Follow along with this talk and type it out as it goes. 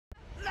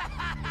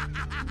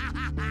You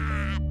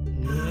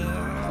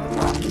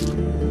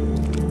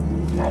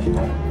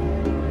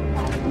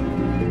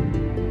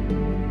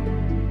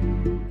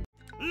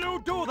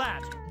do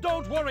that!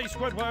 Don't worry,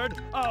 Squidward.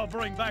 I'll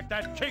bring back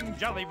that king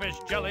jellyfish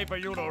jelly for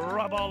you to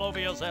rub all over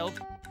yourself.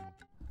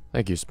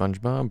 Thank you,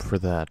 SpongeBob, for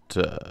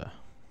that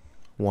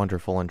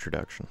wonderful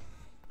introduction.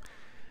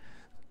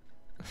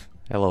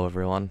 Hello,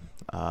 everyone.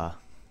 How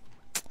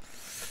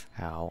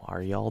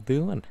are y'all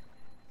doing?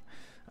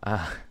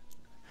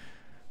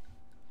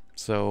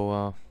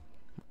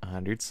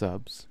 100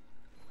 subs.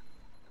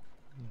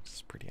 This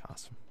is pretty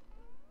awesome.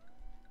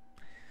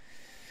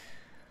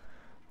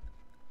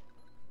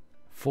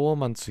 4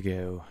 months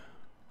ago,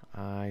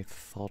 I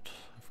thought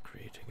of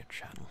creating a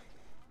channel.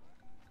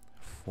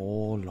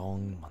 4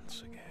 long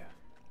months ago.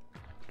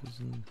 It was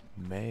in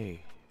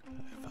May,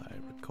 if I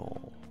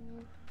recall.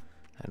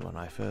 And when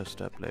I first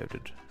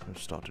uploaded, and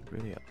started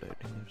really uploading,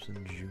 it was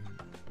in June.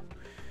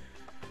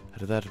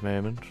 At that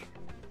moment,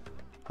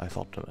 I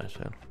thought to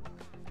myself,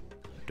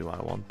 do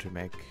I want to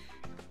make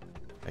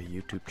a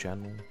YouTube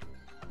channel?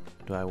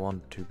 Do I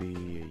want to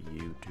be a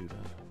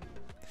YouTuber?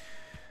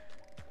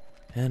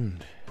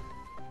 And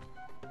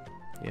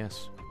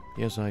yes,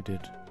 I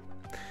did.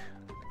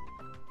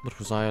 But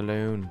was I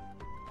alone?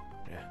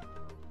 Yeah.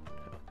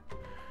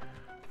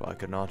 For I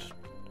could not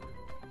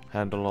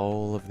handle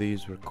all of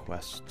these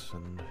requests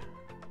and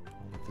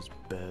all of this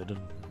burden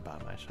by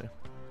myself.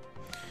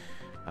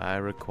 I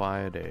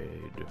required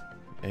aid.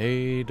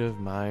 Aid of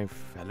my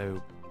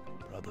fellow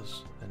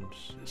brothers and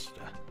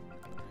sister.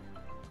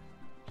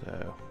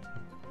 So,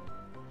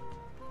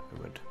 I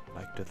would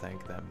like to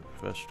thank them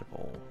first of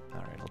all.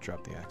 Alright, I'll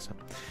drop the accent.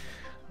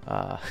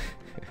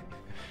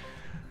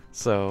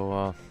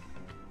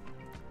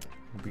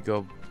 We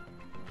go.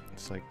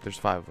 It's like there's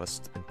 5 of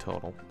us in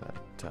total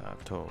that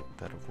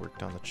have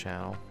worked on the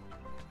channel,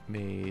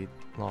 made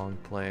long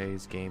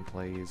plays,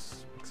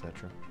 gameplays,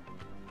 etc.,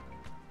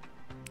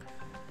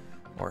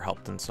 or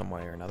helped in some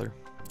way or another.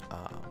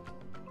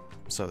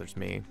 So there's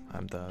me.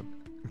 I'm the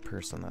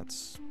person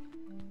that's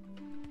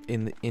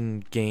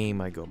in game.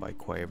 I go by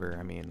Quaver.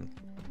 I mean,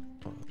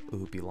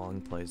 Oopie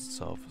Long Plays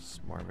itself is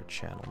more of a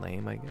channel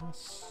name, I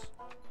guess.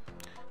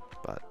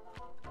 But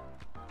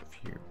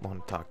if you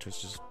want to talk to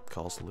us, just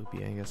call us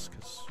Loopy, I guess,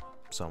 because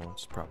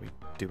someone's probably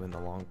doing the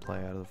long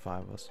play out of the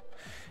 5 of us.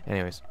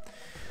 Anyways,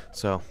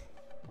 so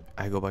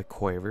I go by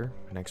Quaver.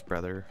 My next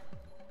brother,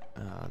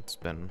 it's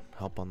been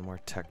help on the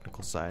more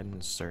technical side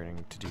and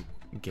starting to do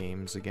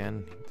games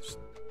again. There's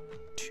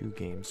 2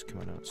 games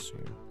coming out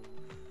soon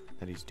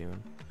that he's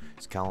doing.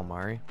 It's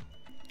Calamari.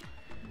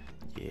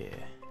 Yeah.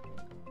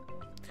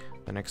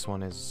 The next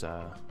one is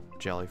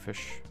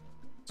Jellyfish.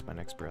 It's my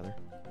next brother.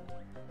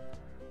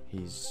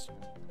 He's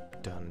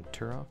done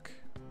Turok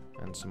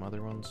and some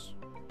other ones.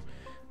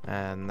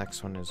 And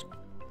next one is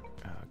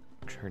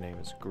her name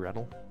is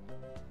Gretel,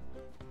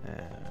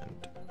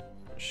 and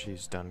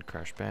she's done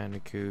Crash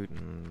Bandicoot,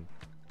 and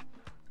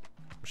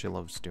she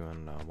loves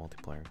doing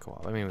multiplayer and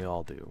co-op. I mean, we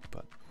all do,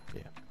 but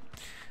yeah.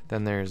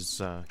 Then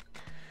there's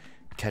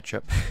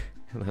Ketchup.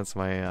 That's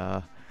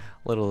my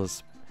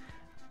littlest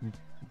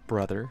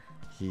brother.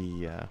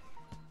 He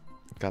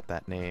got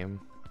that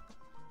name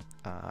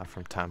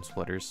from Time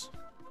Splitters.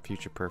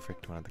 Future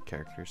Perfect, one of the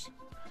characters.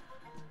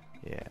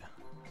 Yeah,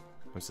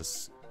 was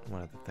this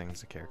one of the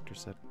things the character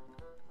said.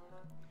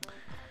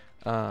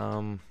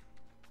 And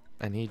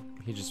he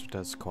just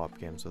does co-op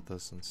games with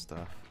us and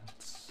stuff.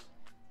 That's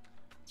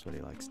what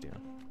he likes doing.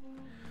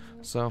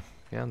 So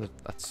yeah,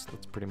 that's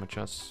pretty much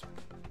us.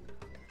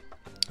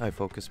 I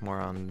focus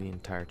more on the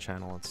entire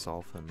channel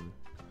itself, and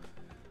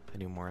I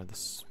do more of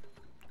this,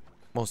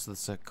 most of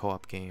the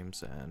co-op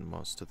games and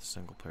most of the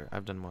single player.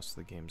 I've done most of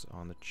the games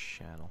on the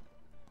channel,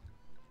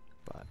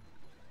 but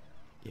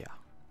yeah.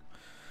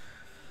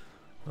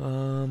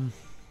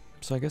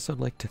 So I guess I'd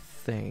like to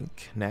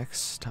thank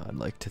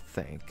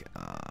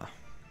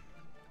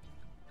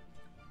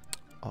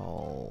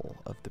all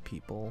of the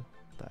people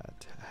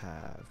that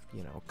have,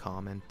 you know,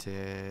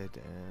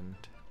 commented, and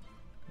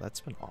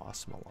that's been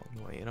awesome along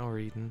the way. You know,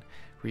 reading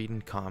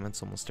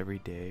comments almost every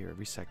day, or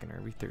every second or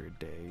every third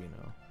day, you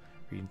know,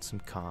 reading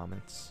some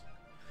comments.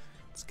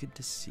 It's good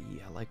to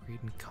see. I like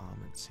reading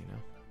comments, you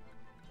know.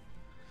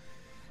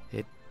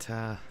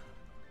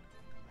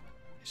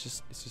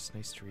 It's just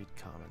nice to read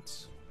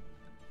comments.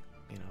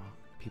 You know,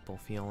 people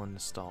feeling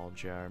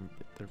nostalgia, or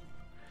they're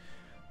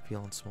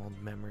feeling some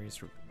old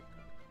memories, or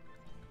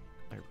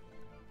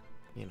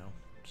you know,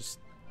 just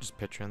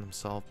picturing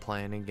themselves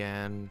playing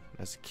again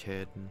as a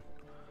kid, and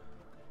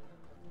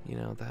you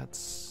know,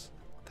 that's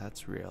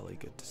really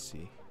good to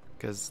see,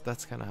 because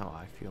that's kind of how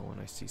I feel when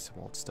I see some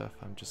old stuff.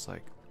 I'm just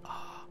like,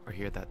 ah, or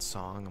hear that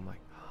song, I'm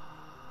like,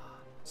 ah.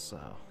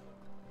 So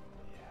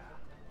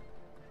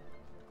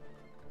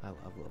I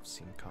love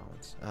seeing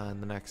comments.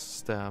 And the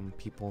next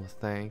people to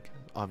thank,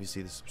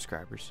 obviously the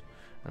subscribers.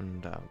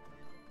 And I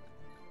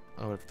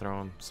would have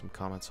thrown some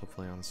comments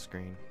hopefully on the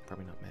screen.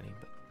 Probably not many,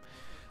 but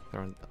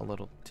throwing a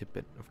little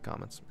tidbit of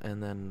comments.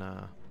 And then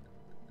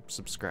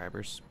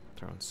subscribers,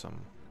 throwing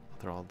some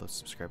they're all the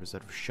subscribers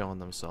that have shown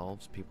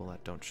themselves. People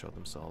that don't show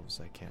themselves,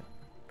 I can't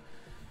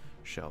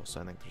show.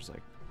 So I think there's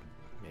like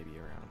maybe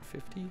around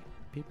 50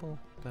 people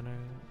that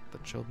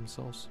show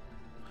themselves.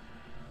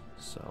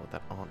 So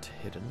that aren't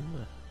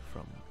hidden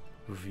from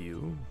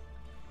review.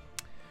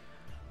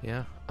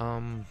 Yeah.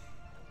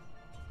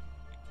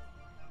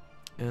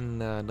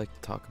 And I'd like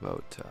to talk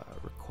about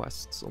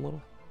requests a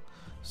little.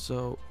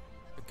 So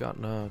I've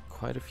gotten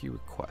quite a few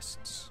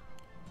requests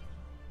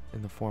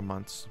in the 4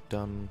 months.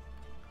 Done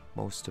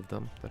most of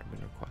them that have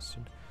been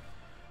requested.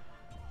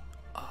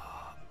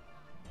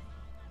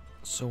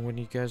 So when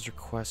you guys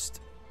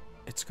request,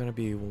 it's gonna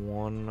be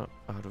one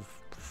out of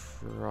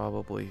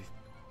probably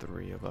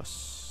 3 of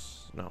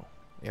us. No,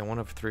 yeah, one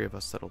of 3 of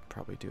us that'll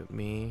probably do it.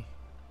 Me,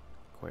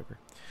 Quaver,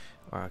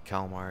 or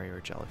Calamari or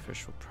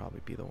Jellyfish will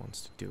probably be the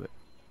ones to do it.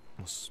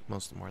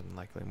 Most more than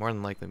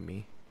likely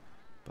me.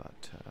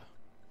 But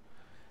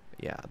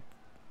yeah,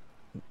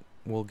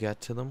 we'll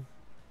get to them.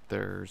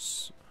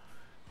 There's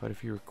quite a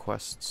few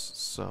requests,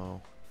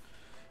 so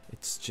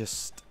it's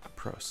just a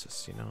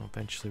process, you know.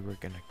 Eventually we're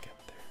gonna get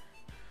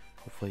there.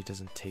 Hopefully it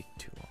doesn't take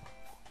too long.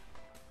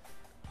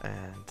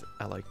 And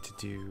I like to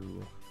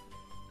do,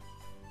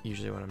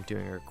 usually when I'm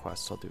doing a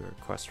request, I'll do a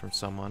request from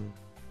someone.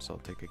 So I'll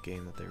take a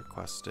game that they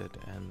requested,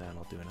 and then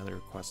I'll do another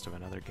request of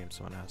another game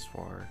someone asked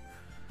for.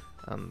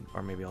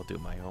 Or maybe I'll do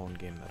my own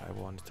game that I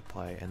wanted to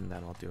play, and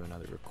then I'll do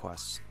another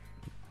request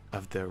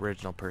of the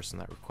original person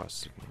that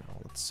requested. You know,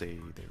 let's say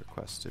they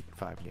requested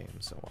 5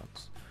 games at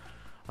once.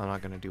 I'm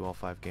not gonna do all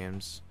 5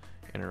 games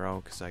in a row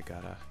because I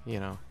gotta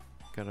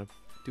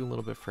do a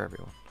little bit for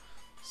everyone.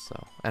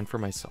 So, and for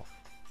myself,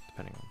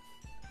 depending on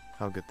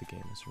how good the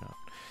game is or not.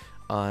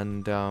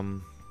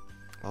 And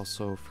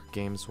also for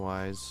games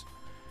wise,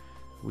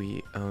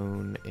 we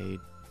own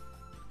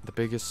the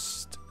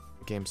biggest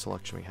game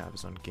selection we have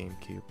is on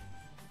GameCube.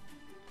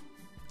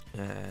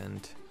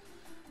 And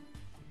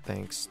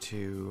thanks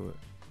to,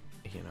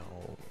 you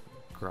know,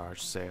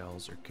 garage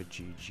sales or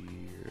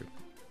Kijiji or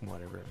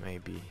whatever it may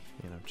be,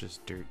 you know,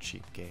 just dirt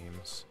cheap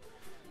games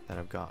that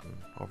I've gotten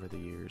over the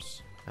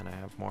years. And I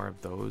have more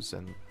of those,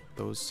 and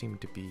those seem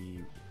to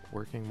be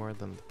working more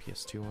than the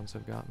PS2 ones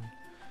I've gotten.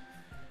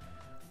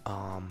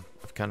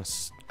 I've kind of,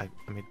 I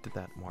did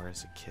that more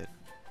as a kid.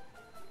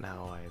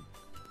 Now I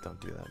don't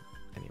do that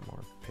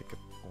anymore, pick up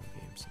old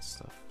games and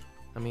stuff.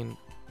 I mean,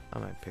 I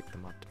might pick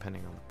them up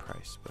depending on the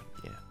price, but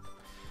yeah.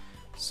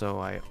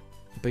 So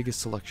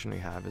biggest selection we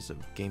have is of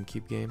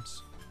GameCube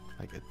games,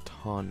 like a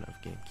ton of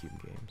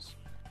GameCube games,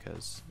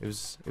 because it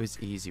was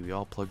easy. We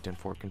all plugged in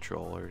 4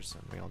 controllers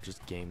and we all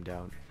just gamed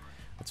out.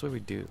 That's what we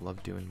do.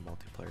 Love doing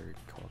multiplayer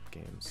co-op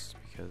games,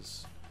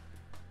 because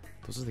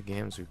those are the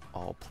games we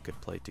all could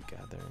play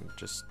together, and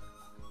just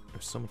it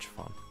was so much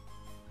fun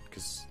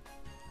because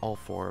all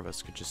 4 of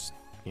us could just,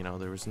 you know,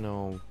 there was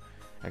no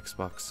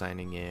Xbox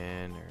signing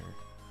in, or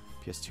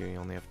PS2 you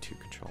only have 2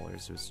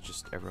 controllers. It was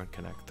just everyone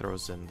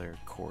throws in their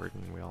cord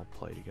and we all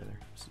play together.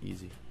 It's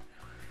easy.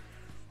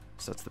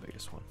 So that's the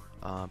biggest one.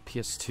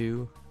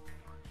 PS2,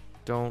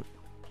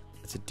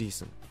 it's a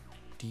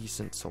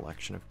decent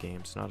selection of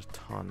games. Not a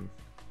ton,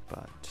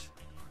 but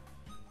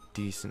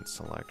decent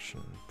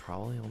selection.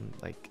 Probably on,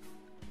 like,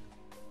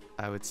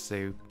 I would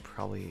say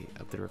probably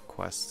of the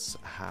requests,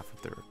 half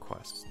of the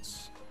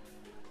requests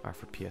are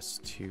for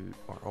PS2,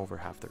 or over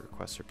half the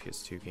requests are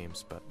PS2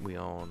 games, but we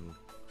own,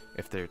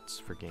 if it's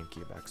for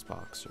GameCube,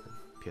 Xbox, or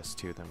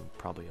PS2, then we'll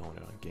probably own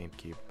it on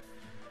GameCube.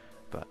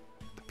 But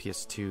the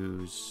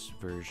PS2's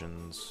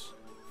versions,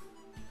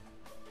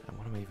 and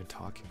what am I even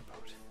talking about?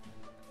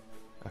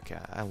 Okay,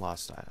 I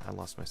lost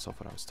myself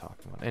what I was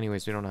talking about.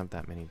 Anyways, we don't have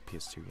that many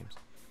PS2 games.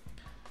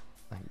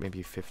 Like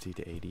maybe 50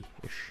 to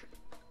 80-ish,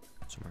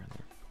 somewhere in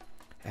there.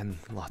 And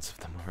lots of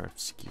them are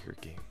obscure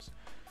games.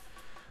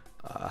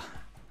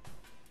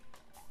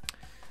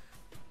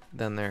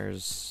 Then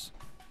there's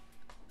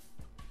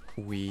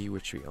Wii,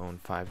 which we own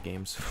 5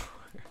 games for.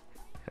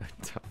 I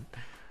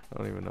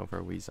don't even know if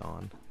our Wii's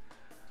on.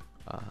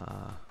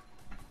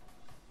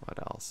 What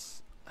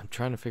else? I'm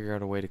trying to figure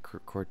out a way to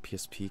record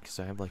PSP, because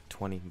I have like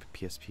 20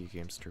 PSP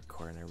games to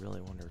record, and I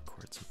really want to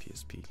record some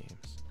PSP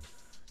games.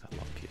 I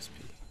love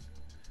PSP.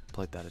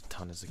 Played that a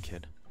ton as a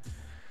kid.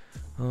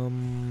 What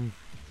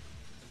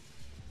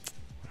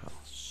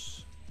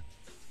else?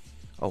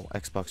 Oh,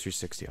 Xbox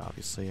 360,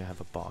 obviously. I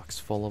have a box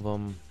full of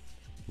them.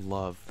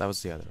 That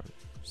was the other one.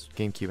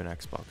 GameCube and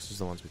Xbox. Those are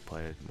the ones we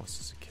played most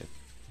as a kid.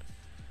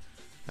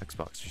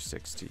 Xbox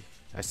 360.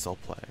 I still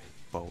play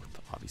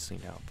both, obviously,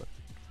 now, but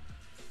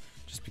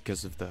just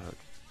because of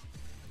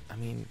I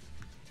mean,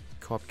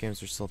 co-op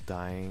games are still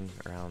dying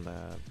around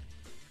the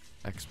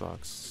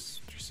Xbox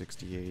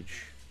 360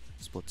 age.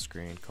 Split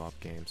screen co-op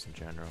games in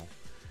general.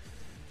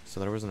 So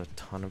there wasn't a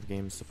ton of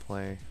games to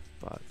play,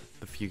 but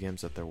the few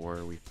games that there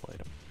were, we played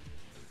them.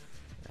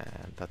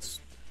 And that's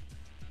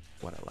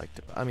what I liked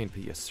about. I mean,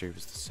 PS3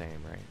 was the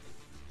same, right?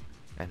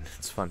 And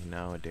it's fun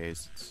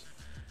nowadays.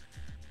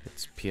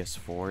 It's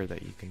PS4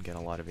 that you can get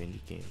a lot of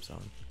indie games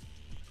on.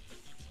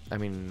 I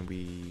mean,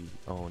 we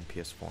own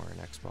PS4 and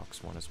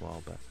Xbox One as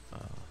well, but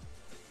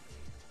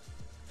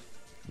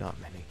not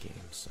many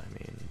games. I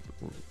mean,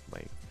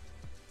 like,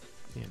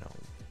 you know,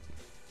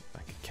 I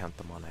could count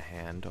them on a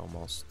hand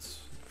almost.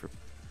 For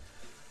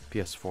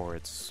PS4,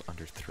 it's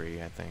under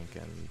 3, I think,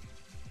 and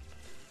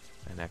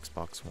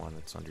Xbox One,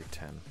 it's under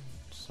 10,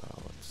 so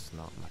it's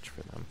not much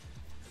for them.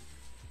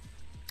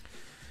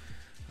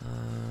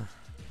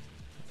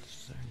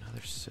 Is there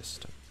another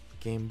system?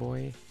 Game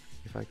Boy,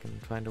 if I can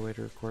find a way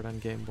to record on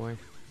Game Boy.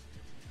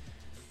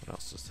 What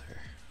else is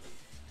there?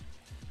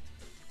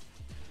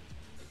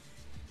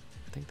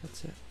 I think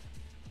that's it.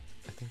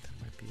 I think that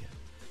might be it.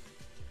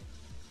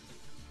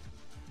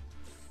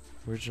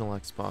 Original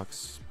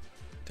Xbox,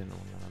 didn't own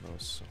one of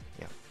those, so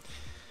yeah.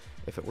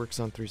 If it works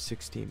on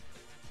 360,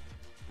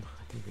 I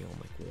think we own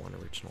like one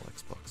original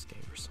Xbox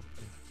game or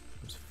something.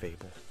 It was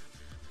Fable.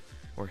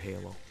 Or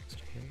Halo. Is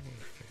it Halo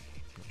or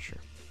Fable? I'm not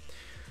sure.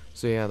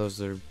 So yeah, that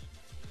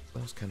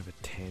was kind of a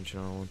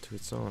tangent all into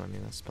its own. I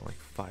mean, I spent like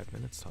 5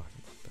 minutes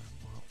talking about that.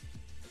 Wow.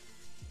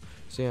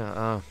 So yeah,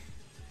 I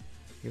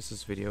guess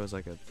this video is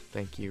like a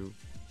thank you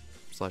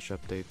 /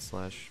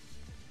 update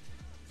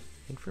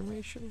 /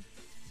 information?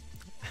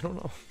 I don't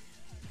know.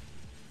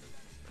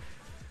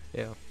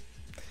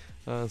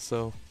 Yeah.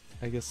 So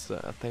I guess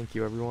thank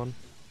you everyone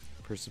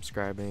for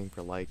subscribing,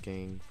 for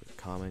liking, for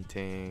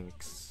commenting,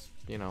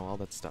 you know, all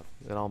that stuff.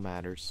 It all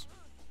matters.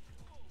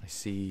 I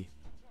see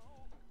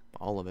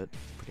all of it,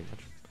 pretty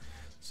much.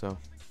 So,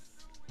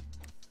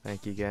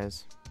 thank you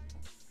guys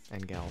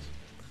and gals.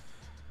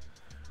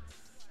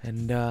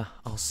 And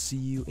I'll see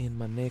you in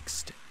my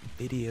next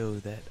video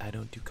that I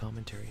don't do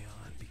commentary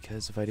on,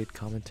 because if I did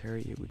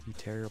commentary, it would be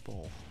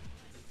terrible.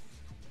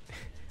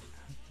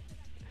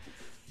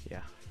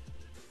 Yeah.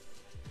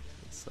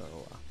 So,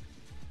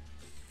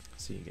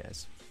 see you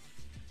guys.